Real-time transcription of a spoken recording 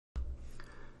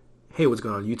Hey, what's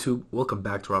going on YouTube? Welcome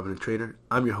back to Robinhood Trader.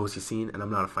 I'm your host Yassine, and I'm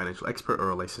not a financial expert or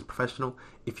a licensed professional.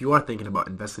 If you are thinking about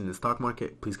investing in the stock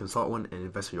market, please consult one and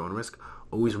invest at your own risk.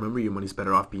 Always remember your money's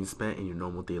better off being spent in your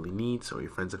normal daily needs or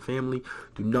your friends and family.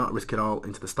 Do not risk it all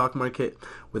into the stock market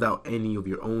without any of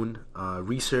your own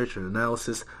research or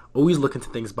analysis. Always look into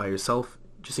things by yourself,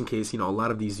 just in case, a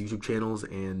lot of these YouTube channels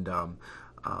and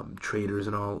traders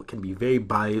and all can be very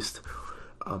biased.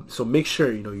 So make sure,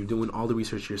 you're doing all the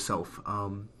research yourself.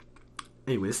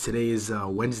 Anyways, today is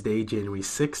Wednesday, January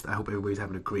 6th. I hope everybody's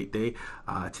having a great day.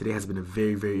 Today has been a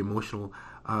very, very emotional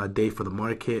day for the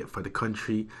market, for the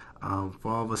country, for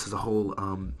all of us as a whole.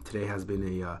 Today has been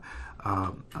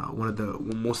one of the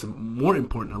more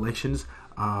important elections.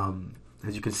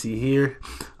 As you can see here,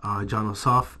 John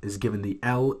Ossoff is giving the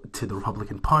L to the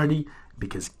Republican Party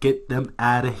because get them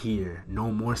out of here.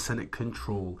 No more Senate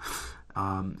control.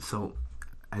 So,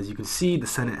 as you can see, the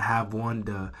Senate have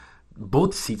won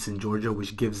both seats in Georgia,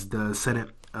 which gives the Senate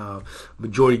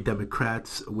majority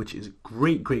Democrats, which is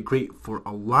great for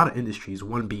a lot of industries.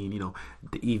 One being,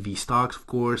 the EV stocks, of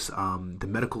course, the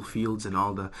medical fields and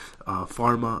all the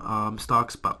pharma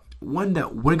stocks. But one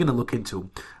that we're going to look into,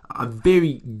 a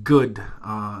very good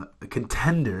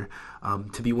contender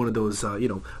to be one of those,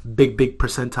 big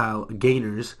percentile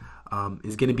gainers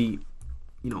is going to be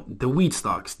the weed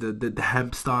stocks, the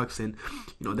hemp stocks, and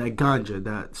that ganja,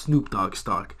 that Snoop Dogg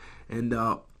stock. And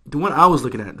the one I was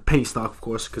looking at, the penny stock, of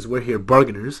course, because we're here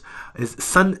bargainers, is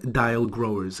Sundial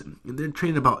Growers, and they're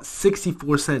trading about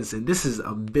 64 cents. And this is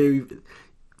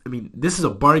this is a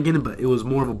bargain, but it was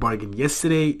more of a bargain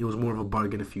yesterday. It was more of a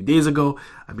bargain a few days ago.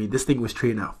 This thing was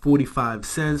trading at 45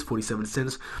 cents, 47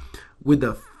 cents, with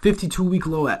the 52-week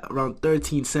low at around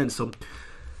 13 cents. So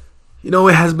it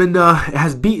has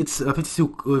beat its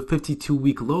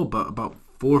 52-week low but about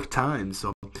 4 times.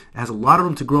 So it has a lot of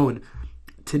room to grow. And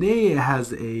today it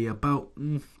has about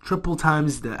triple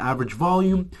times the average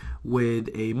volume with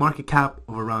a market cap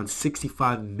of around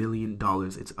 $65 million.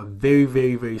 It's a very,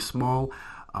 very, very small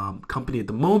company at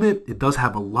the moment. It does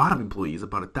have a lot of employees,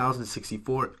 about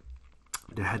 1,064.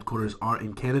 Their headquarters are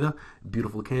in Canada,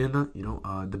 beautiful Canada,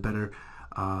 the better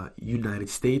United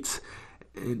States.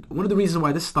 And one of the reasons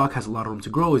why this stock has a lot of room to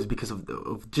grow is because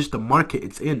of just the market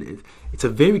it's in. It's a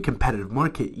very competitive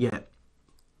market, yet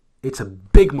it's a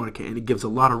big market, and it gives a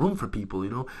lot of room for people.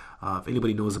 If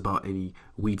anybody knows about any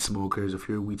weed smokers, if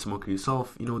you're a weed smoker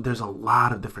yourself, there's a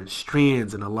lot of different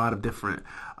strands and a lot of different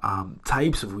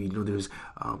types of weed. There's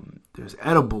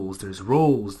edibles, there's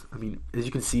rolls. As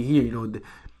you can see here,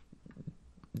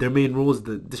 their main role is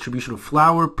the distribution of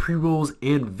flower, pre-rolls,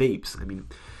 and vapes.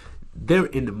 They're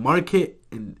in the market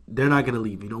and they're not going to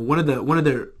leave. One of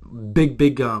their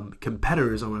big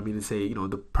competitors,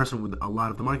 the person with a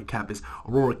lot of the market cap is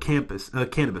Aurora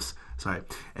Cannabis. Sorry,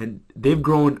 and they've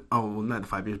grown. Not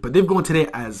 5 years, but they've grown today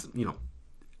as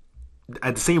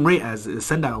at the same rate as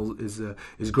Sundial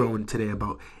is growing today,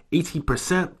 about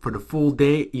 18% for the full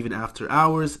day, even after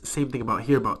hours. Same thing about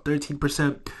here, about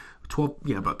 13%,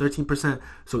 about 13%.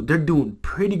 So they're doing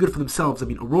pretty good for themselves.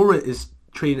 Aurora is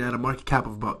trading at a market cap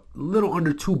of about a little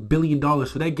under $2 billion.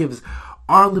 So that gives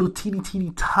our little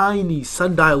teeny tiny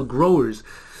Sundial Growers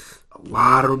a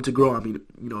lot of room to grow.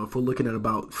 If we're looking at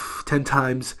about 10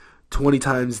 times, 20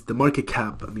 times the market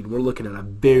cap, we're looking at a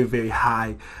very, very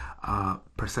high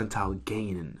percentile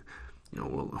gain. And,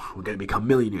 we're going to become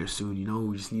millionaires soon.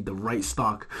 We just need the right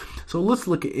stock. So let's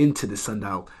look into the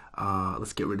Sundial.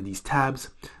 Let's get rid of these tabs.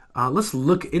 Let's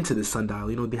look into this Sundial.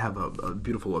 They have a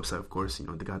beautiful website, of course. They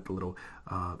got the little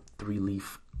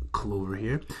 3-leaf clover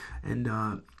here. And,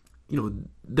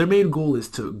 their main goal is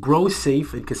to grow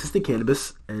safe and consistent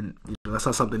cannabis. And that's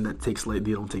not something that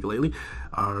they don't take lightly.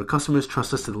 Our customers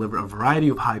trust us to deliver a variety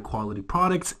of high-quality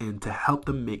products and to help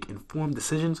them make informed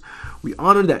decisions. We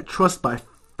honor that trust by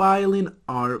filling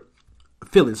our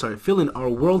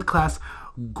world-class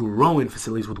growing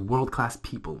facilities with world-class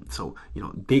people. So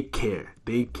they care,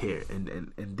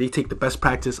 and they take the best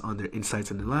practice on their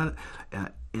insights and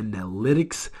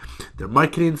analytics, their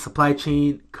marketing, supply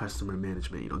chain, customer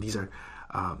management. These are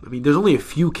there's only a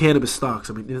few cannabis stocks.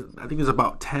 I think there's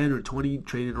about 10 or 20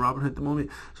 trading in Robinhood at the moment.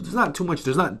 So there's not too much.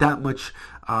 There's not that much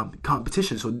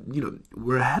competition. So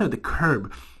we're ahead of the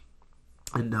curve.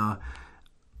 And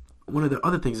one of the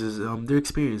other things is their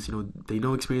experience. They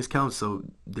know experience counts, so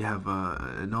they have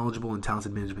a knowledgeable and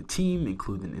talented management team,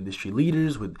 including industry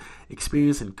leaders with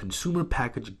experience in consumer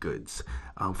packaged goods,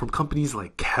 from companies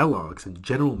like Kellogg's and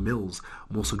General Mills,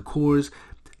 Molson Coors,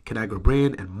 Conagra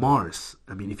Brand, and Mars.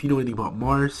 If you know anything about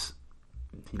Mars,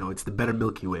 it's the better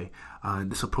Milky Way.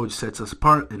 This approach sets us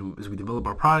apart and as we develop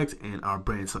our products and our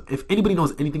brand. So if anybody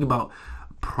knows anything about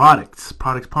products.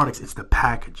 It's the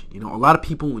packaging. You know, a lot of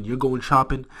people, when you're going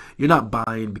shopping, you're not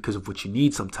buying because of what you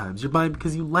need. Sometimes you're buying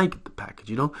because you like the package.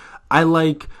 You know, I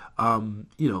like a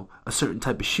certain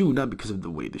type of shoe, not because of the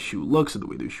way the shoe looks or the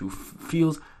way the shoe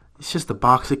feels. It's just the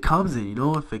box it comes in. You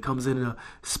know, if it comes in a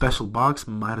special box,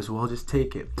 might as well just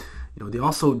take it. You know, they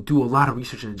also do a lot of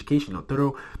research and education. You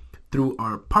know, through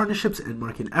our partnerships and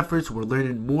marketing efforts, we're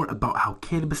learning more about how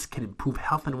cannabis can improve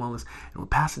health and wellness, and we're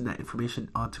passing that information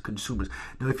on to consumers.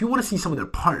 Now, if you want to see some of their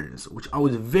partners, which I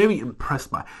was very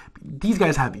impressed by, these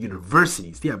guys have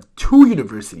universities. They have 2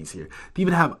 universities here. They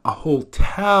even have a whole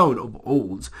town of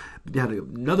olds. They have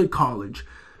another college.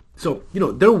 So, you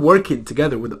know, they're working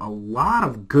together with a lot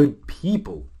of good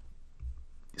people.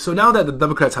 So now that the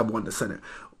Democrats have won the Senate,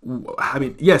 I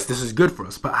mean, yes, this is good for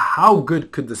us, but how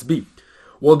good could this be?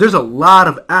 Well, there's a lot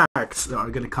of acts that are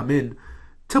going to come in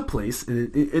to place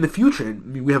in the future. I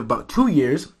mean, we have about 2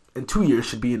 years, and 2 years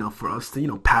should be enough for us to, you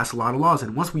know, pass a lot of laws.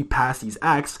 And once we pass these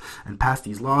acts and pass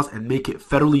these laws and make it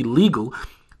federally legal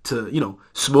to, you know,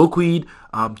 smoke weed,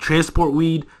 transport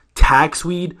weed, tax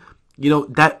weed, you know,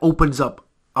 that opens up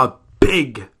a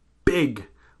big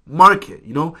market,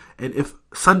 you know. And if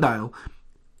Sundial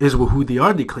is who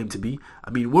they claim to be, I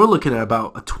mean, we're looking at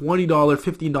about a $20,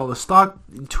 $15 stock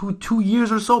in two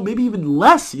years or so, maybe even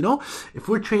less, you know. If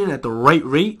we're trading at the right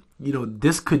rate, you know,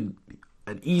 this could,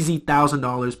 an easy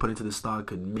 $1,000 put into the stock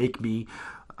could make me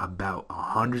about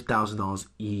 $100,000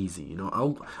 easy. You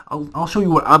know, I'll show you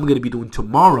what I'm gonna be doing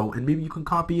tomorrow, and maybe you can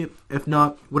copy it. If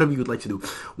not, whatever you would like to do.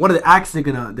 One of the acts they're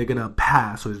gonna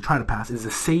pass, or they're trying to pass, is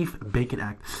the Safe Banking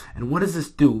Act. And what does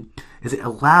this do? Is it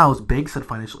allows banks and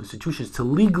financial institutions to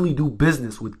legally do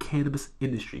business with cannabis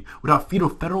industry without fear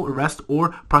of federal arrest or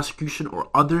prosecution or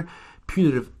other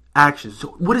punitive actions. So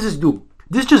what does this do?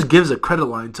 This just gives a credit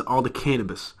line to all the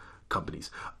cannabis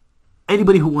companies.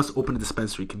 Anybody who wants to open a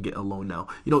dispensary can get a loan now.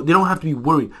 You know, they don't have to be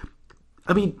worried.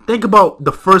 I mean, think about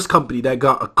the first company that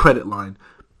got a credit line.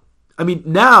 I mean,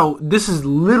 now this is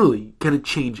literally going to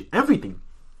change everything.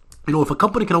 You know, if a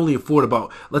company can only afford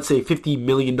about, let's say, $50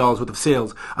 million worth of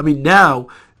sales, I mean, now,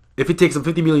 if it takes them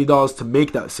 $50 million to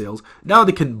make that sales, now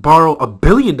they can borrow $1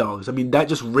 billion. I mean, that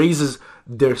just raises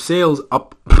their sales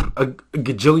up a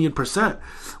gajillion %.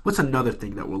 What's another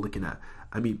thing that we're looking at?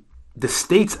 I mean, the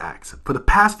States Act. For the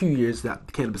past few years, that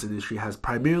the cannabis industry has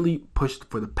primarily pushed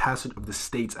for the passage of the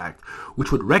States Act,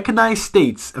 which would recognize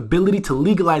states' ability to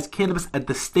legalize cannabis at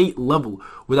the state level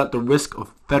without the risk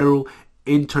of federal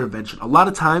intervention. A lot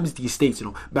of times, these states, you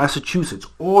know, Massachusetts,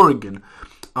 Oregon,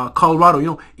 Colorado, you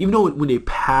know, even though when they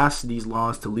pass these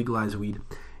laws to legalize weed,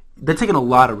 they're taking a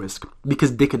lot of risk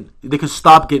because they can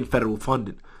stop getting federal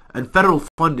funding. And federal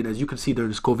funding, as you can see during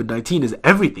this COVID-19, is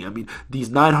everything. I mean, these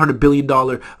 $900 billion,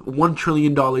 $1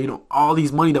 trillion, you know, all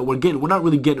these money that we're getting, we're not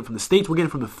really getting it from the states, we're getting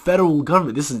it from the federal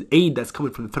government. This is aid that's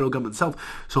coming from the federal government itself.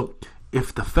 So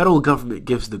if the federal government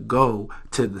gives the go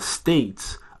to the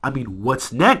states, I mean,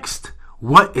 what's next?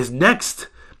 What is next?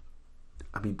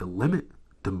 I mean, the limit,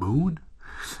 the moon,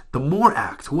 the MORE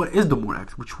Act. What is the MORE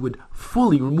Act? Which would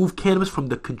fully remove cannabis from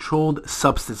the Controlled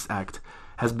Substance Act,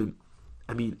 has been,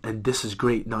 I mean, and this is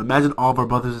great. Now imagine all of our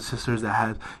brothers and sisters that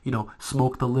have, you know,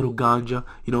 smoked a little ganja,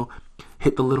 you know,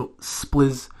 hit the little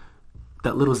spliz,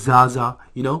 that little zaza,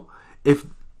 you know. If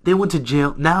they went to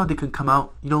jail, now they can come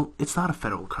out, you know, it's not a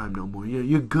federal crime no more.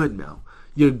 You're good now.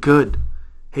 You're good.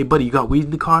 Hey, buddy, you got weed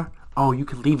in the car? Oh, you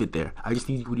can leave it there. I just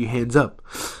need you with your hands up,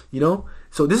 you know.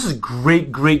 So this is great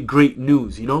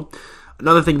news, you know.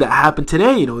 Another thing that happened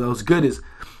today, you know, that was good is,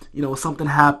 you know, something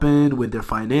happened with their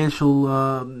financial,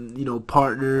 you know,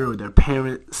 partner or their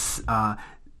parent,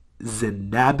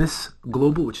 Zenabis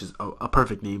Global, which is a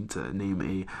perfect name to name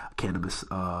a cannabis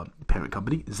parent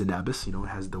company. Zenabis, you know, it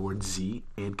has the word Z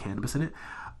and cannabis in it.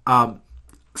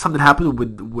 Something happened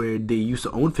with where they used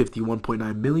to own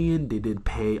 51.9 million. They did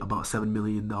pay about $7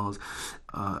 million,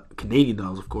 Canadian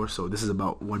dollars, of course. So this is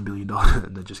about $1 billion.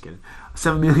 No, just kidding.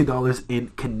 $7 million in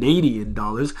Canadian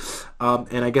dollars.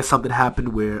 And I guess something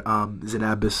happened where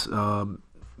Zenabis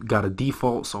got a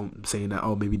default. So I'm saying that,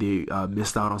 oh, maybe they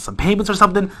missed out on some payments or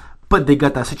something. But they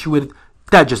got that situated.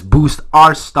 That just boosts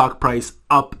our stock price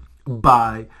up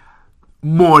by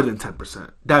more than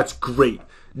 10%. That's great.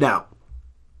 Now,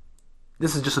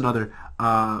 this is just another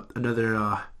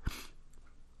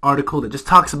article that just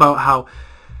talks about how,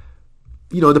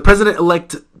 you know, the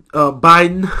president-elect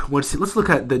Biden wants to, let's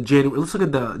look at the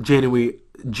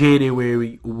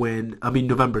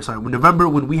November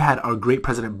when we had our great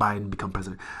President Biden become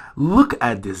president. Look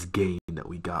at this gain that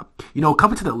we got. You know,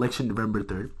 coming to the election November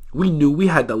 3rd, we knew we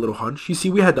had that little hunch. You see,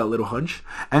 we had that little hunch.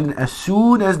 And as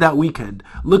soon as that weekend,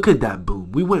 look at that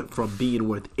boom. We went from being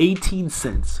worth 18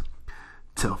 cents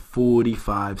to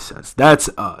 45 cents. That's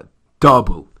a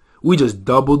double. We just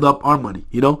doubled up our money.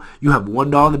 You know, you have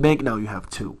 $1 in the bank, now you have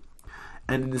 $2.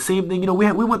 And the same thing, you know,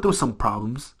 we went through some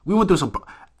problems.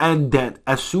 And then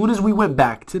as soon as we went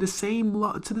back to the same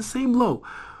low,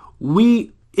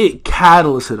 it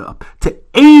catalysted up to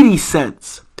 80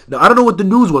 cents. Now, I don't know what the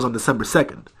news was on December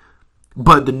 2nd,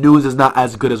 but the news is not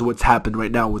as good as what's happened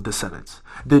right now with the sentence.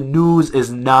 The news is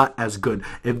not as good.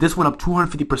 If this went up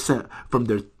 250% from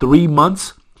their 3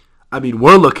 months, I mean,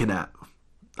 we're looking at,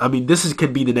 I mean,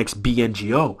 could be the next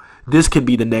BNGO. This could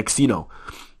be the next, you know,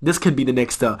 this could be the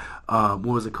next, what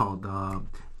was it called?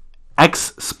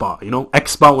 X Spot, you know,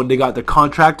 X Spot when they got the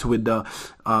contract with the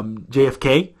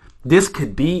JFK. This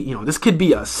could be, you know, this could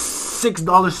be a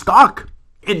 $6 stock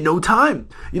in no time.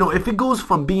 You know, if it goes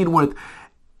from being worth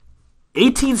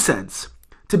 18 cents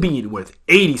to being worth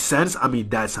 80 cents, I mean,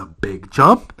 that's a big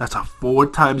jump. That's a 4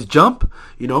 times jump.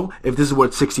 You know, if this is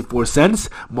worth 64 cents,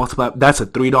 multiply, that's a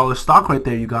 $3 stock right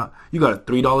there. You got a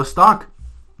 $3 stock.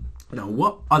 Now,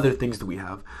 what other things do we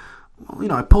have? Well, you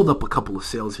know, I pulled up a couple of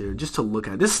sales here just to look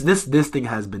at. This thing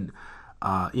has been,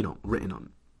 you know, written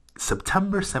on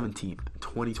September 17th,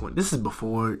 2020. This is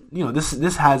before, you know,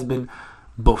 this has been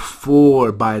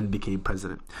before Biden became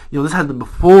president. You know, this has been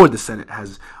before the Senate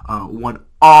has won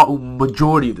all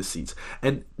majority of the seats.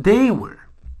 And they were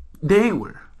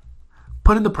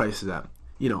putting the prices at,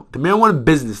 you know, the Marijuana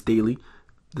Business Daily,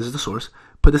 this is the source,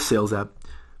 put the sales at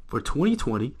for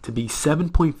 2020 to be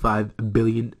 $7.5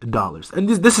 billion. And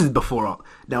this is before all.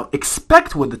 Now,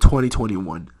 expect what the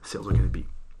 2021 sales are going to be.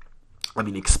 I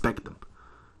mean, expect them.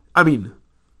 I mean,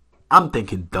 I'm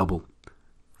thinking double.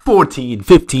 $14,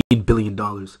 $15 billion.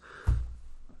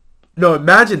 No,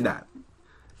 imagine that.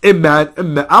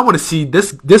 I want to see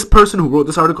this person who wrote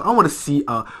this article. I want to see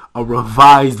a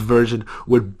revised version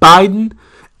with Biden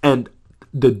and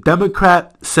the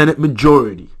Democrat Senate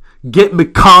majority. Get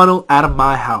McConnell out of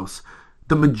my house.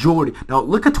 The majority. Now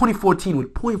look at 2014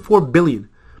 with $0.4 billion.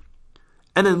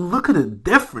 And then look at the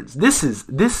difference. This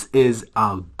is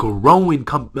a growing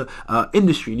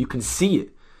industry, and you can see it.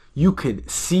 You can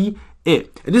see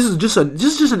it. And this is just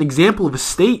an example of a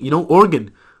state. You know,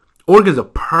 Oregon's a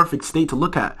perfect state to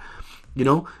look at. You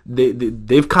know,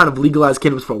 they've kind of legalized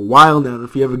cannabis for a while now.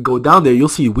 If you ever go down there, you'll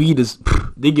see weed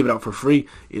they give it out for free.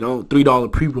 You know,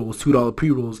 $3 pre-rolls, $2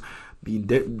 pre-rolls.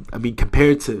 I mean,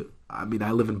 compared to, I mean,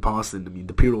 I live in Boston. I mean,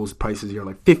 the pre-rolls prices here are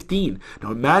like $15. Now,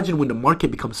 imagine when the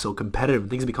market becomes so competitive and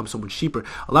things become so much cheaper.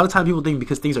 A lot of times people think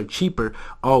because things are cheaper,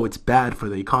 oh, it's bad for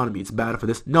the economy. It's bad for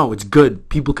this. No, it's good.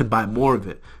 People can buy more of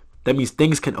it. That means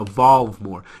things can evolve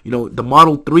more. You know, the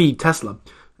Model 3 Tesla,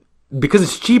 because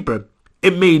it's cheaper,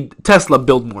 it made Tesla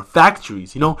build more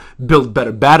factories, you know, build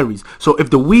better batteries. So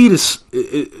if the weed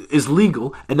is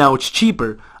legal and now it's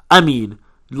cheaper, I mean,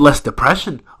 less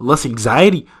depression, less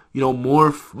anxiety, you know,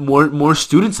 more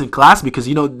students in class because,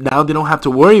 you know, now they don't have to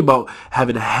worry about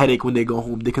having a headache when they go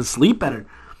home. They can sleep better.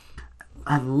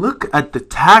 And look at the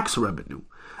tax revenue.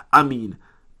 I mean,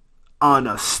 on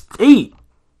a state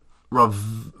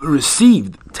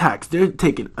received tax, they're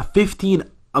taking $15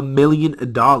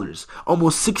 million,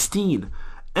 almost 16.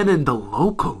 And then the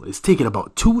local is taking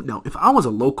about 2. Now, if I was a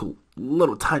local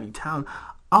little tiny town,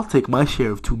 I'll take my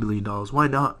share of $2 million. Why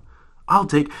not?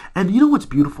 And you know what's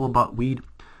beautiful about weed?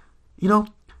 You know,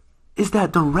 is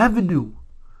that the revenue,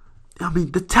 I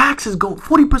mean, the taxes go,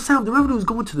 40% of the revenue is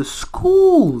going to the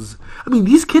schools. I mean,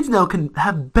 these kids now can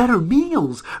have better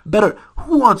meals,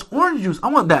 who wants orange juice? I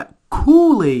want that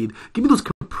Kool-Aid. Give me those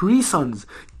Capri Suns.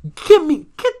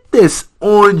 Get this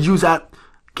orange juice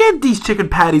get these chicken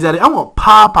patties at it. I want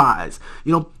Popeyes.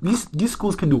 You know, these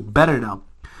schools can do better now.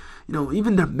 You know,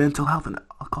 even their mental health and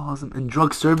alcoholism and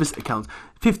drug service accounts,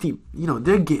 they're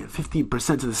getting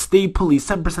 15% to the state police,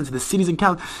 7% to the cities and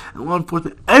counties, and law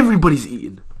enforcement. Everybody's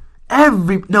eating.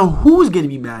 Now, who's going to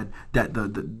be mad that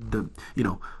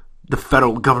the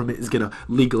federal government is going to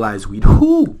legalize weed?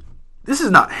 Who? This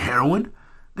is not heroin.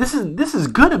 This is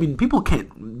good. I mean, people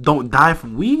don't die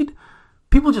from weed.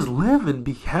 People just live and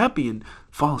be happy and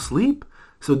fall asleep.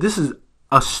 So this is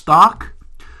a stock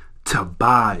to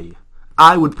buy.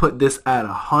 I would put this at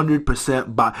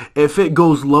 100% buy. If it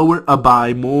goes lower, I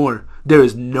buy more. There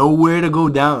is nowhere to go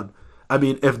down. I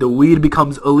mean, if the weed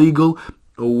becomes illegal,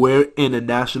 we're in a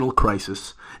national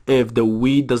crisis. If the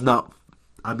weed does not,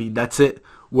 I mean, that's it.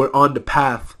 We're on the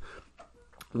path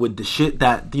with the shit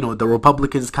that, you know, the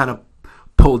Republicans kind of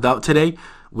pulled out today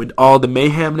with all the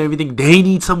mayhem and everything. They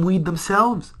need some weed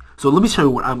themselves. So let me show you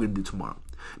what I'm going to do tomorrow.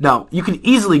 Now, you can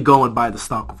easily go and buy the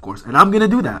stock, of course, and I'm going to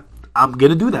do that. I'm not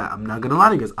going to lie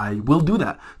to you guys. I will do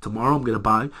that. Tomorrow I'm going to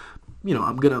buy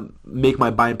I'm gonna make my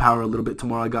buying power a little bit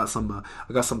tomorrow. I got some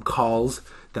calls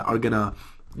that are gonna,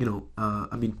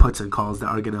 puts and calls that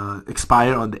are gonna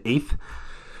expire on the 8th.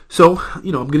 So,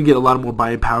 I'm gonna get a lot more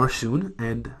buying power soon,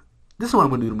 and this is what I'm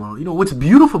gonna do tomorrow. What's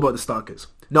beautiful about the stock is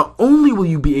not only will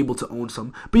you be able to own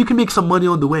some, but you can make some money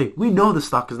on the way. We know the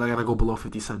stock is not gonna go below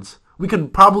 50 cents. We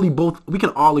can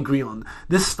all agree on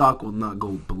this stock will not go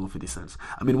below 50 cents.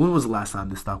 I mean, when was the last time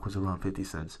this stock was around 50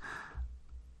 cents?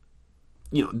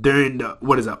 During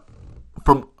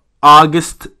from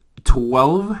August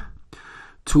 12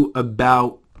 to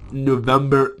about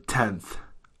November 10th.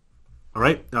 All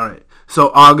right.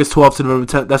 So August 12th to November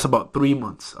 10th, that's about 3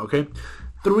 months, okay?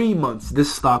 3 months,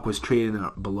 this stock was trading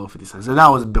at below 50 cents. And that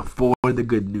was before the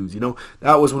good news,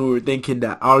 That was when we were thinking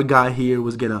that our guy here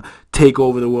was going to take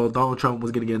over the world. Donald Trump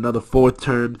was going to get another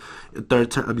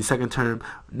second term,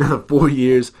 another 4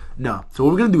 years. No. So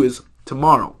what we're going to do is,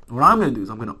 tomorrow, what I'm going to do is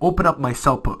I'm going to open up my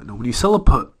sell put. Now, when you sell a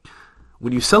put,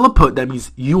 that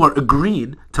means you are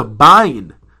agreeing to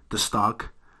buying the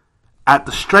stock at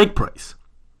the strike price,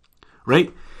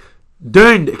 right?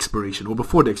 During the expiration or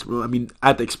before the expiration,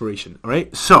 at the expiration, all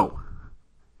right? So,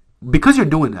 because you're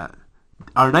doing that,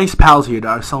 our nice pals here that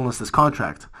are selling us this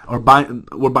contract, we're buying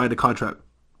the contract,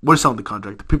 we're selling the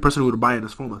contract, the person who would buy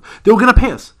this from us, they were going to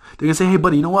pay us. They're going to say, hey,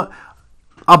 buddy, you know what?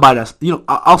 I'll buy that.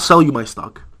 I'll sell you my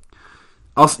stock.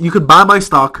 You could buy my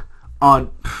stock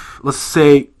on, let's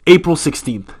say, April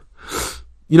 16th.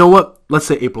 You know what? Let's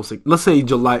say April 6th. Let's say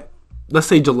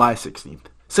July 16th.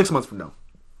 6 months from now.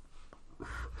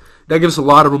 That gives us a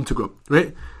lot of room to grow,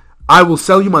 right? I will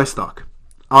sell you my stock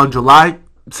on July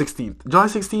 16th. July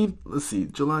 16th? Let's see.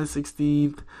 July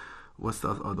 16th. What's the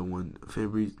other one?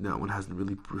 February. That one hasn't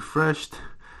really refreshed.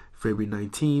 February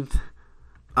 19th.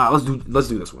 Let's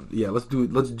do this one. Yeah, let's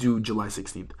do July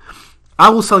 16th. I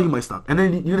will sell you my stock. And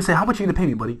then you're going to say, how much are you going to pay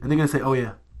me, buddy? And they're going to say, oh,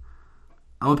 yeah.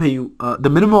 I'm going to pay you, the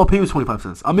minimum I'll pay you is 25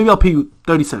 cents. Maybe I'll pay you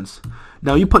 30 cents.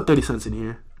 Now, you put 30 cents in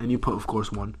here, and you put, of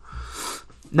course, 1.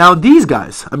 Now, these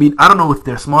guys, I don't know if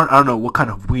they're smart. I don't know what kind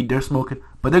of weed they're smoking,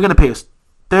 but they're going to pay us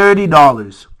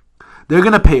 $30. They're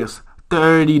going to pay us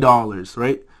 $30,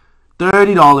 right?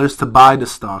 $30 to buy the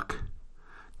stock.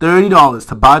 $30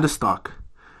 to buy the stock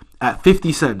at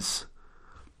 50 cents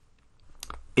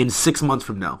in 6 months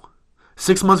from now.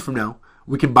 6 months from now,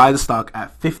 we can buy the stock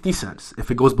at 50 cents, if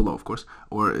it goes below, of course,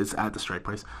 or it's at the strike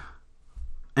price.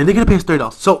 And they're going to pay us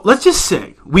 $30. So let's just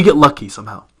say we get lucky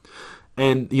somehow.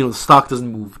 And, the stock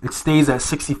doesn't move. It stays at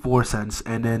 64 cents.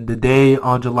 And then the day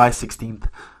on July 16th,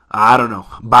 I don't know,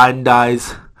 Biden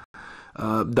dies,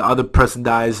 the other person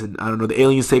dies, and I don't know, the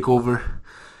aliens take over,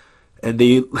 and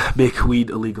they make weed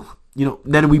illegal.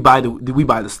 Then we buy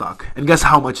the stock. And guess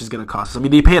how much it's going to cost us?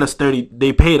 They paid us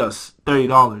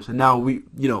 $30, and now we,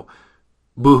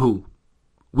 boo-hoo.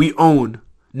 We own,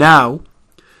 now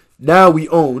we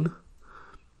own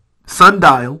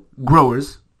Sundial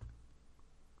Growers.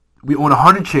 We own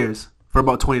 100 shares for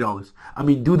about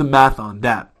 $20. Do the math on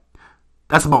that.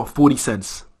 That's about 40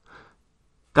 cents.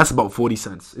 Is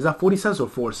that 40 cents or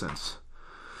 4 cents?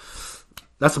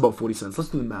 That's about 40 cents.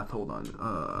 Let's do the math. Hold on.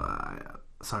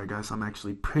 Sorry, guys. I'm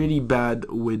actually pretty bad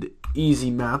with easy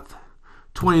math.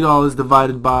 $20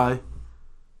 divided by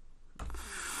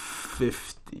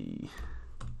 50.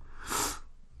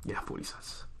 Yeah, 40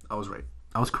 cents. I was right.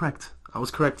 I was correct.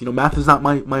 Math is not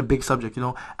my big subject.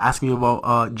 Ask me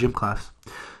about gym class.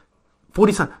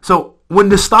 40 cents. So if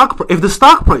the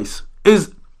stock price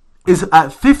is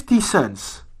at 50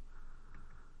 cents,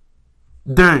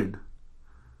 then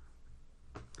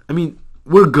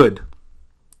we're good.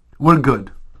 We're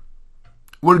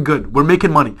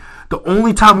making money. The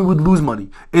only time we would lose money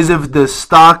is if the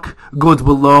stock goes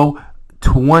below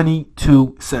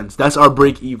 22 cents. That's our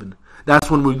break even.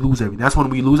 That's when we lose everything. That's when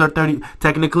we lose our 30.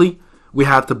 Technically, we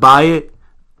have to buy it,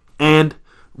 and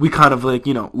we kind of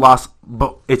lost.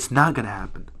 But it's not going to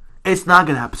happen. So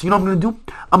you know what I'm going to do?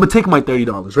 I'm going to take my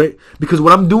 $30, right? Because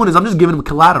what I'm doing is I'm just giving them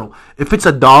collateral. If it's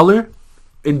 $1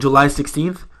 in July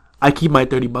 16th, I keep my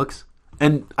 $30,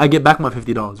 and I get back my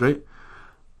 $50, right?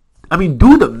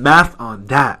 Do the math on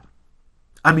that.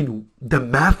 The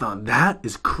math on that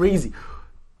is crazy.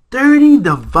 30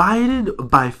 divided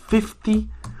by 50,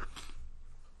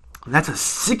 that's a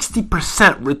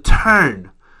 60% return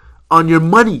on your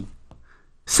money.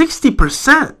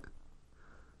 60%.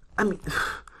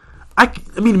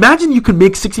 Imagine you could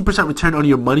make 60% return on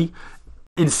your money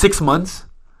in 6 months.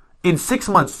 In 6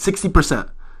 months, 60%.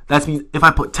 That means if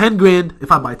I put 10 grand,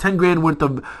 if I buy 10 grand worth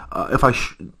of,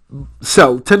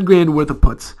 sell 10 grand worth of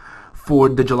puts for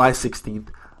the July 16th,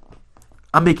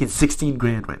 I'm making 16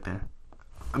 grand right there.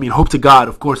 Hope to God,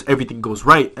 of course, everything goes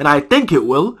right, and I think it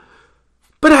will.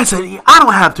 But that's it. I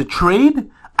don't have to trade.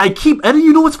 I keep, and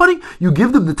you know what's funny? You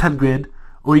give them the 10 grand,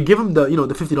 or you give them the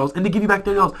the $50, and they give you back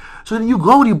 $30. So then you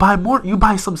go and you buy more. You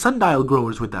buy some Sundial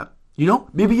Growers with that.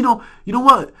 Maybe you know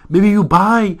what? Maybe you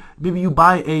buy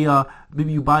a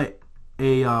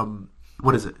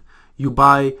what is it? You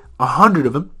buy 100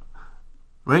 of them,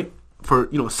 right? For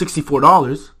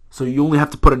 $64. So you only have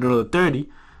to put another 30,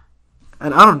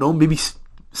 and I don't know, maybe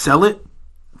sell it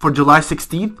for July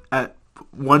 16th at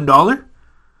 $1,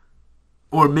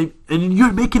 or maybe, and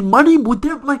you're making money with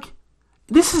them. Like,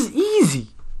 this is easy.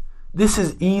 This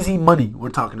is easy money we're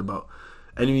talking about.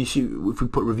 And if we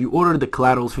put review order, the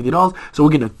collateral is $50. So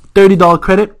we're getting a $30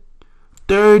 credit.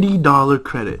 $30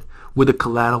 credit with a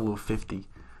collateral of $50.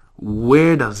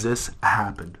 Where does this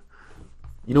happen?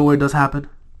 You know where it does happen?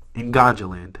 In Ganja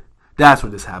land. That's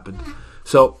where this happened.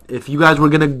 So if you guys were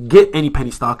going to get any penny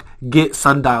stock, get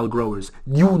Sundial Growers.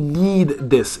 You need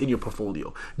this in your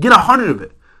portfolio. Get 100 of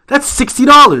it. That's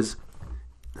 $60.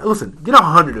 Listen, get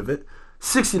 100 of it.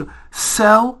 $60.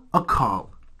 Sell a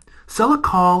call. Sell a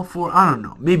call for, I don't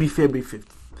know, maybe February 5th.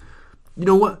 You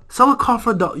know what? Sell a call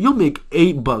for $1. You'll make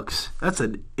 $8. That's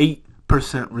an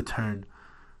 8% return.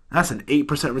 That's an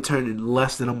 8% return in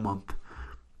less than a month.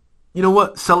 You know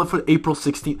what? Sell it for April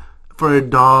 16th for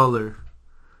 $1.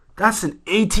 That's an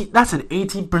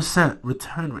 18%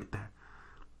 return right there.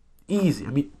 Easy. I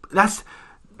mean, that's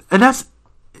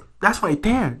right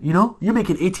there. You're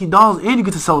making $18 and you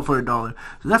get to sell it for $1.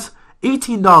 So that's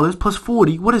 $18 plus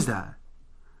 40. What is that?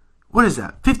 What is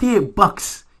that?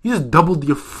 $58. You just doubled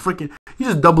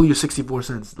your 64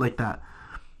 cents like that.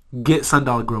 Get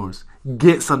Sundial Growers.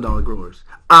 Get Sundial Growers.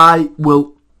 I'm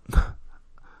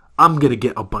gonna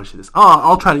get a bunch of this.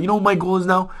 I'll try to. You know what my goal is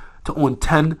now? To own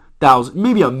 10,000,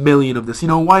 maybe 1 million of this.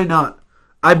 Why not?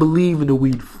 I believe in the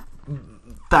weed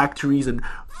factories and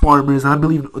farmers, and I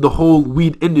believe in the whole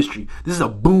weed industry. This is a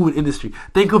booming industry.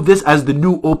 Think of this as the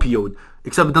new opioid,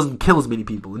 except it doesn't kill as many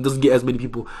people and doesn't get as many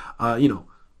people,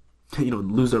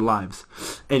 lose their lives.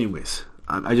 Anyways,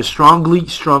 I just strongly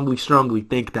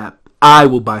think that I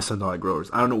will buy Sundial Growers.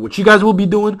 I don't know what you guys will be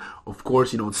doing. Of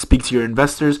course, speak to your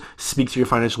investors, speak to your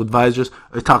financial advisors,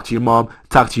 talk to your mom,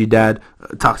 talk to your dad,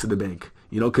 talk to the bank.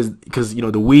 Because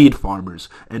the weed farmers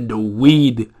and the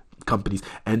weed companies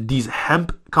and these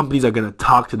hemp companies are gonna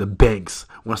talk to the banks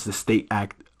once the state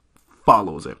act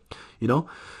follows it.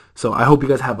 So I hope you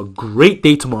guys have a great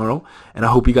day tomorrow, and I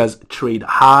hope you guys trade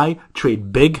high,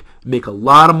 trade big, make a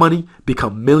lot of money,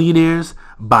 become millionaires,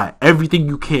 buy everything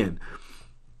you can.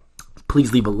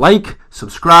 Please leave a like,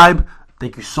 subscribe.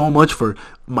 Thank you so much for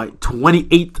my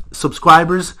 28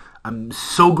 subscribers. I'm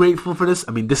so grateful for this.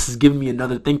 I mean, this is giving me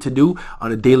another thing to do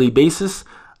on a daily basis.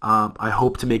 I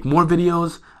hope to make more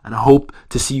videos, and I hope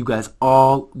to see you guys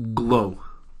all glow.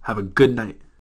 Have a good night.